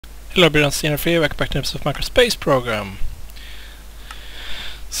Hello everyone, Senior Free, welcome back to an episode of Microspace Program.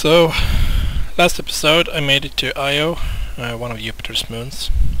 So, last episode I made it to Io, one of Jupiter's moons.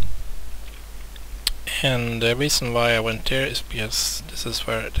 And the reason why I went there is because this is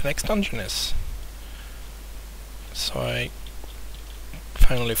where the next dungeon is. So I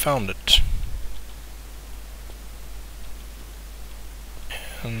finally found it.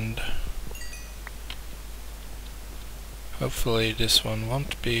 And hopefully this one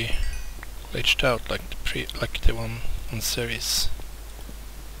won't be glitched out like the one on series.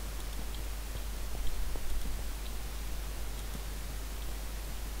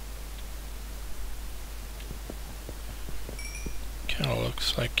 Kinda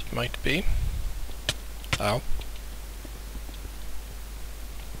looks like it might be. Ow.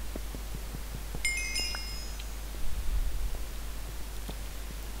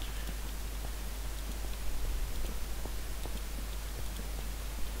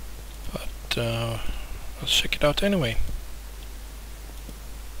 Let's check it out anyway.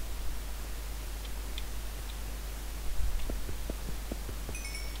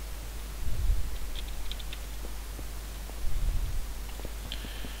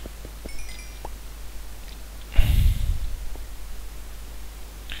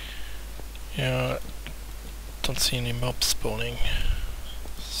 Yeah, don't see any mobs spawning,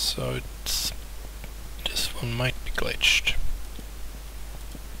 so this one might be glitched.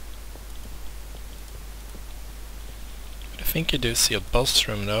 I think I do see a boss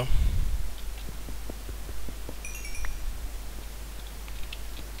room though.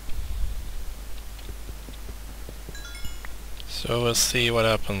 So we'll see what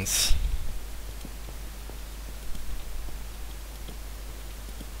happens.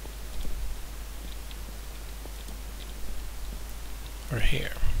 We're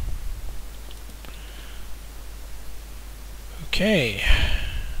here. Okay.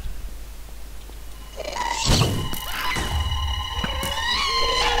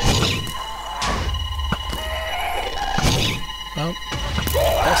 Well,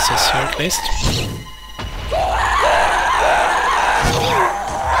 boss is here at least.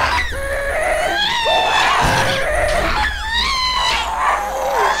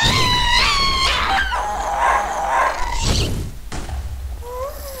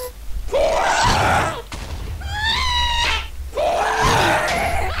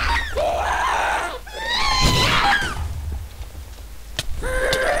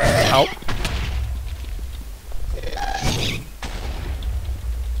 Ow.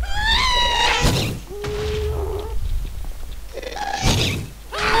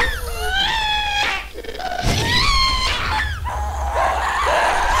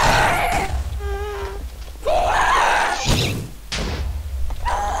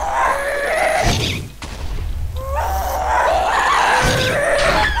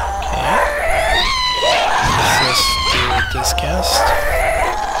 Boss Ghast.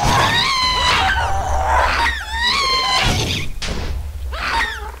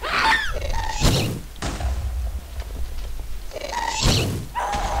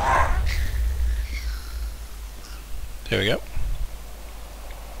 There we go.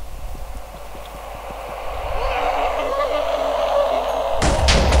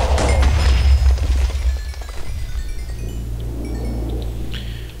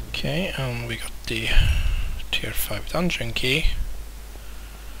 Okay, we got the Tier 5 dungeon key.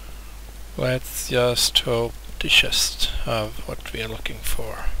 Let's just hope the chest have what we are looking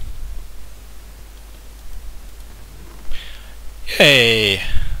for. Yay!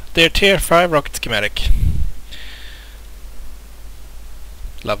 Their Tier 5 rocket schematic.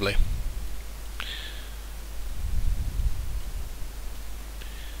 Lovely.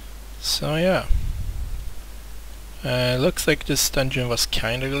 So yeah. Looks like this dungeon was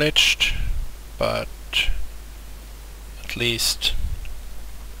kinda glitched, but at least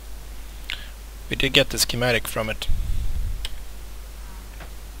we did get the schematic from it.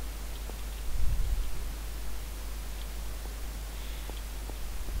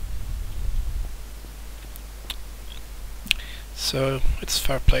 So it's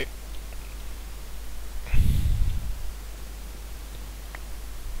fair play.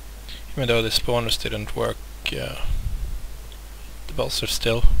 Even though the spawners didn't work, the balls are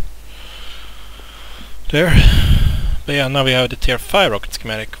still there. But yeah, now we have the Tier 5 rocket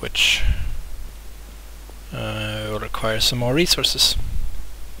schematic, which will require some more resources.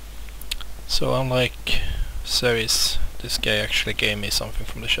 So unlike Ceres, this guy actually gave me something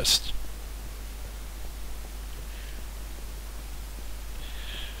from the chest.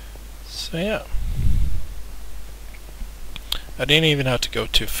 So yeah. I didn't even have to go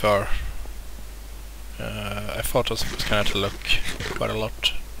too far. I thought I was gonna have to look quite a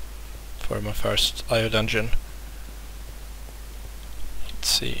lot for my first IO dungeon. Let's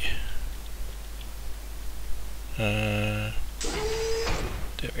see. There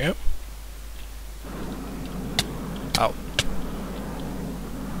we go. Ow.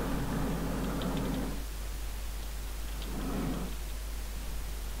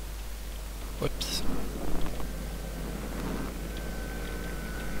 Whoops.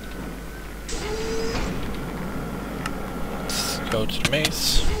 Let's go to the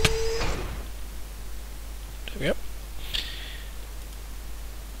maze. There we go.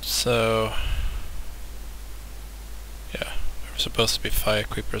 So, yeah, there were supposed to be fire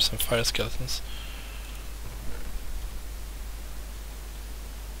creepers and fire skeletons.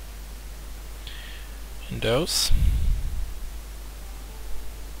 Those.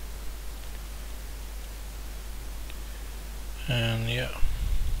 And yeah.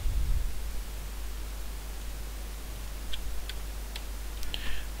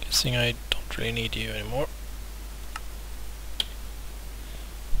 Guessing I don't really need you anymore.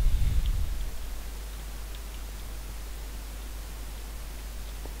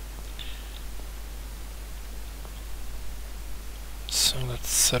 So let's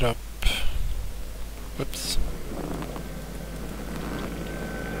set up. Whoops.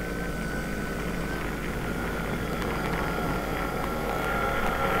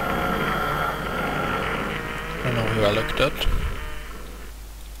 I don't know who I looked at.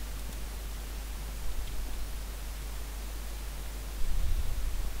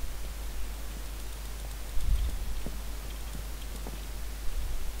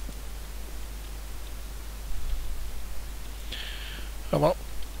 Oh well.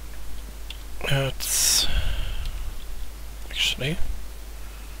 I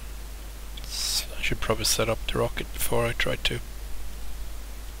should probably set up the rocket before I try to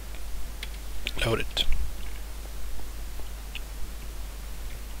load it.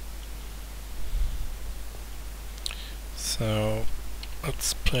 So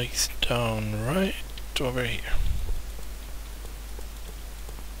let's place down right over here.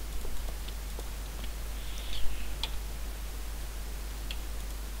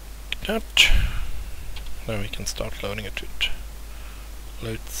 That. Then we can start loading it with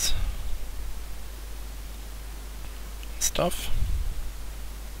loads stuff.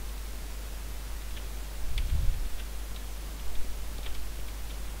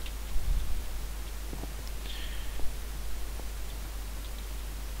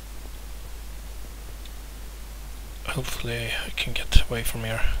 Hopefully I can get away from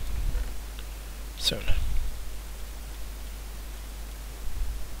here soon.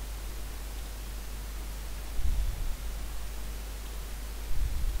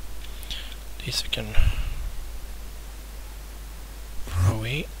 These we can throw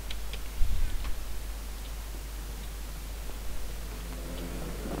away.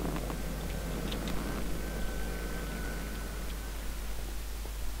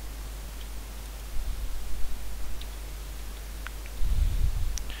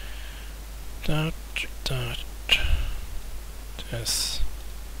 This.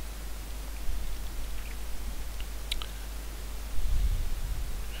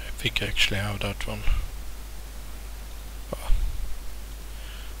 I think I actually have that one. Oh.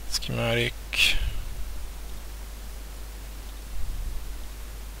 Schematic.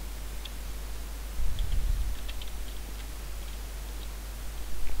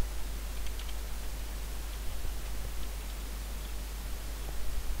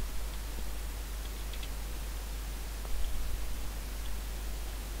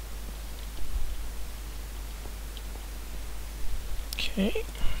 Okay,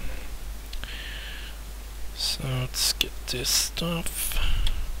 so let's get this stuff.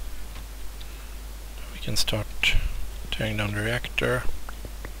 We can start tearing down the reactor.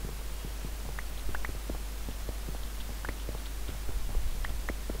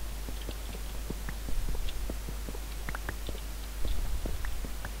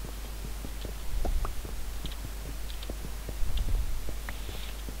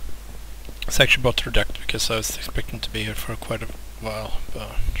 I actually bought the reactor because I was expecting to be here for quite a while,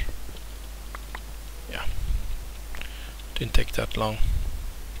 but yeah, didn't take that long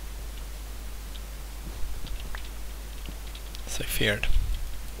as I feared.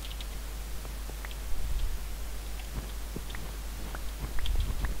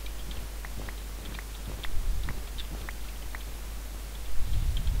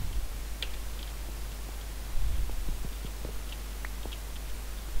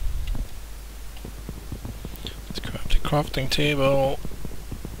 Let's grab the crafting table.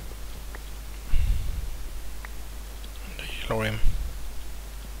 Him.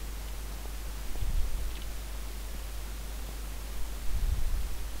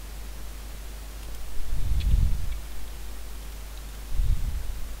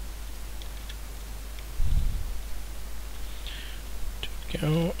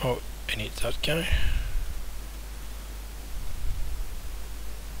 go. Oh, I need that guy.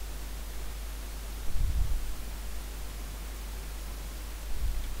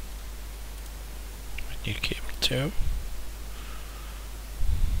 I need cable too.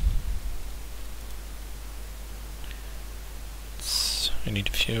 I need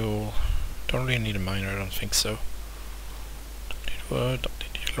fuel. Don't really need a miner, I don't think so. Don't need wood, don't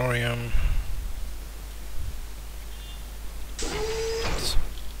need delorium.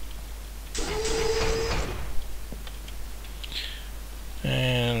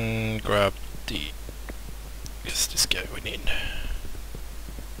 And grab the... Guess this guy we need.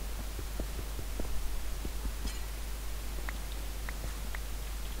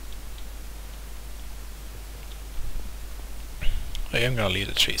 I am gonna leave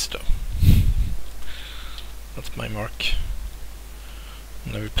the trees though. That's my mark.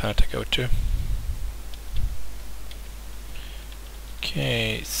 On every planet I go to.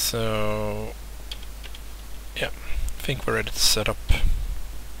 Okay, so... yeah, I think we're ready to set up.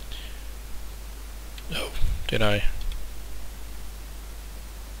 Oh, did I?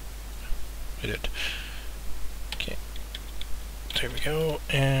 I did. Okay, there we go,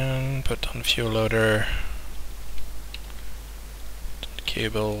 and put on the fuel loader.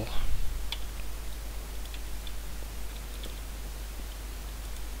 Cable.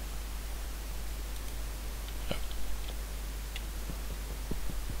 Oh.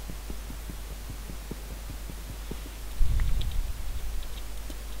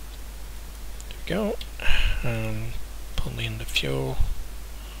 There we go. And pull in the fuel.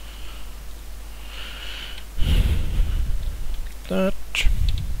 That.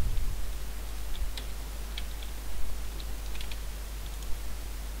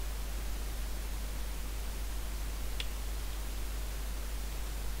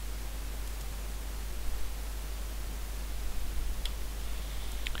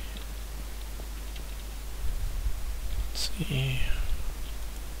 See.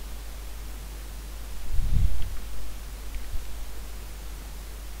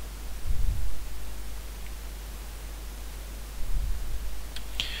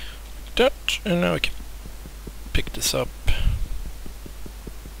 That, and now we can pick this up.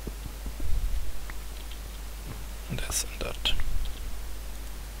 And this and that.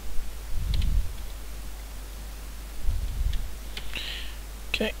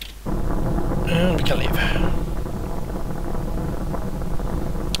 Okay. And we can leave.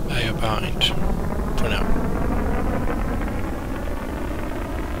 Behind for now.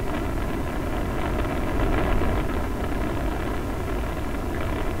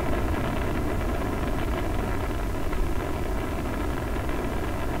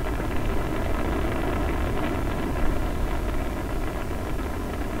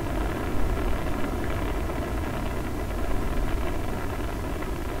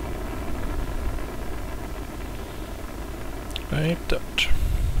 Like that.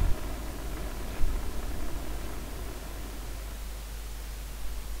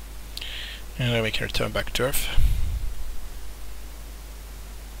 And then we can return back to Earth.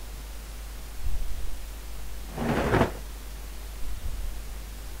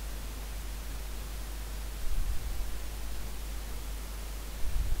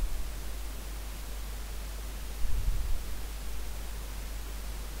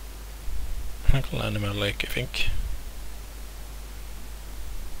 I can land in my lake, I think.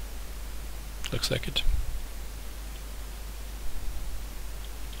 Looks like it.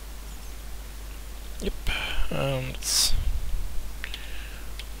 Yep, let's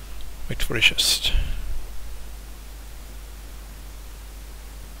wait for the chest.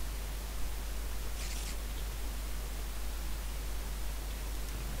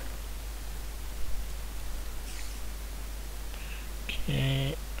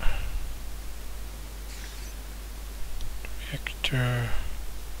 Okay. Reactor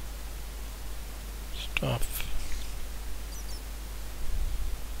stuff.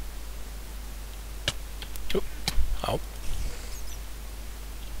 Ow.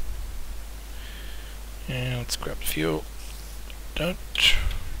 And let's grab the fuel. That.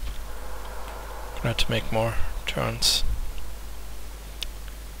 Gonna have to make more turns.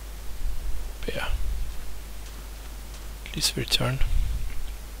 But yeah. At least we return.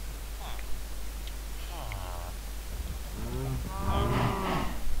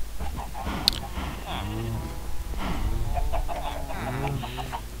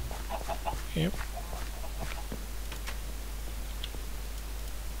 Yep.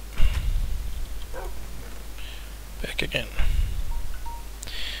 Back again.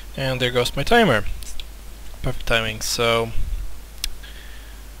 And there goes my timer. Perfect timing. So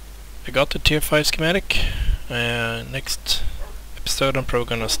I got the tier 5 schematic. Next episode I'm probably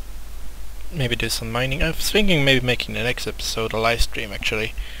gonna maybe do some mining. I was thinking maybe making the next episode a live stream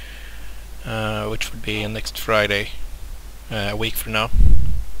actually, which would be next Friday, a week from now,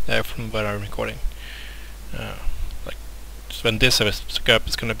 from where I'm recording. Like so when this episode up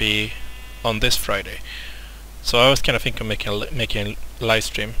is gonna be on this Friday. So I was kind of thinking of making a live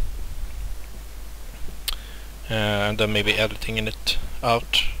stream, and then maybe editing it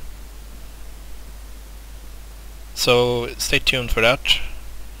out. So stay tuned for that.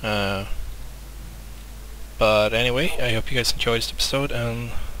 But anyway, I hope you guys enjoyed this episode, and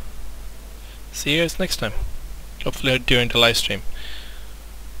see you guys next time. Hopefully during the live stream.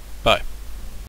 Bye.